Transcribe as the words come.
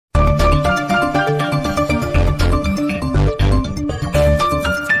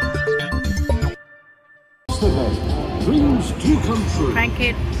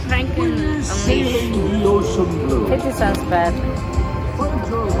sounds bad.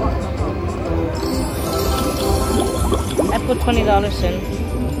 I put $20 in.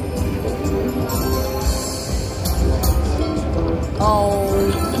 Oh,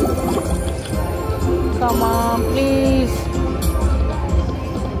 come on, please.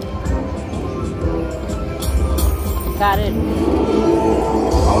 Got it.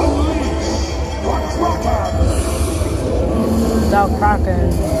 Dog Kraken.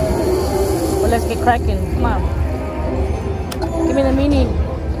 Well, let's get Kraken. Come on. Give me the mini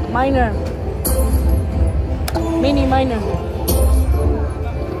minor. Mini minor.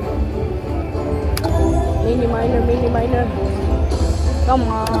 Mini minor, mini minor. Come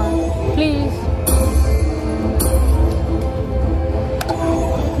on, please.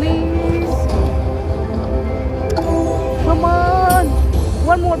 Please. Come on.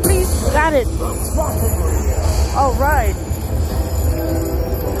 One more, please. Got it. All right.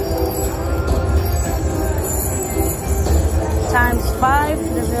 Times 5.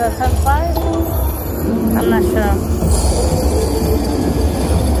 This is times 5. I'm not sure.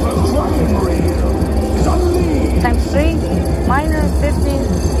 Times 3. Minor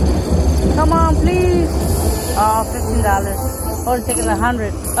 50. Come on, please. Oh, $15. Or take it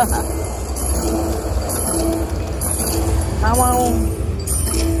 100. Come on.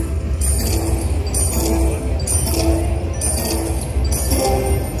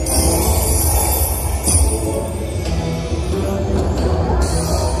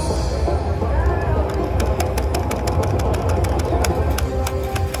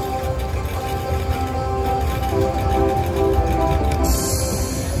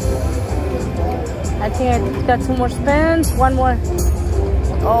 I think I got 2 more spins. 1 more.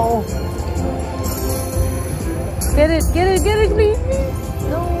 Oh. Get it, please.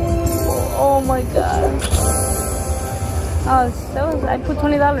 No. Oh my god. Oh, I put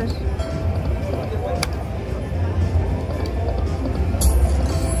 $20.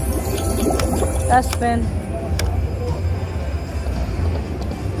 Last spin.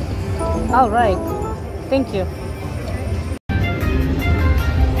 All right. Thank you.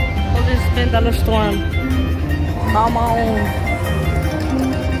 $10 storm. Come on.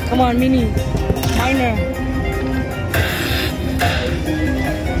 Come on, mini. Minor.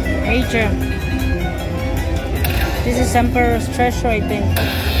 Major. This is Emperor's Treasure, I think.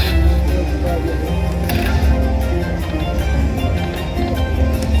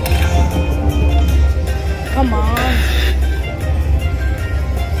 Come on.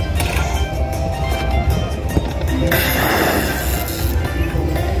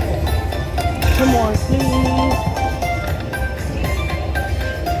 Come on, please.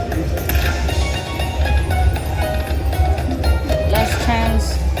 Last chance.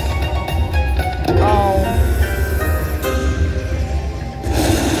 Oh.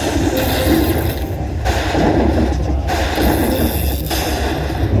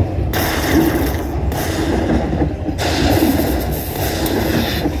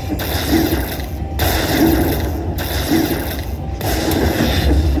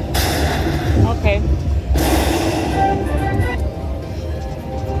 Okay.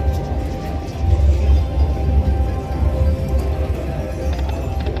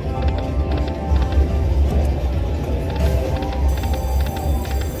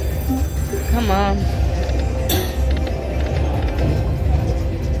 Come on.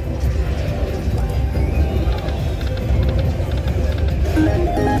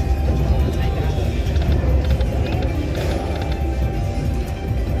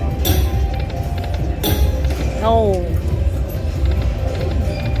 No.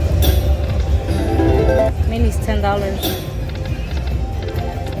 Mini's $10.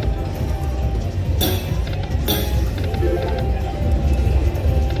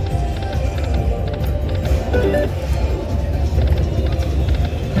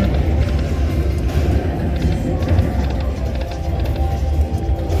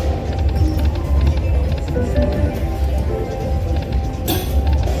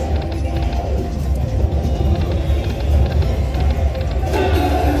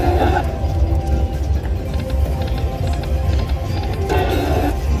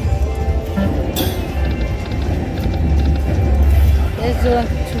 Let's do a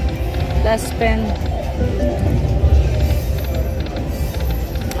last spin.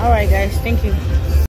 Alright guys, thank you.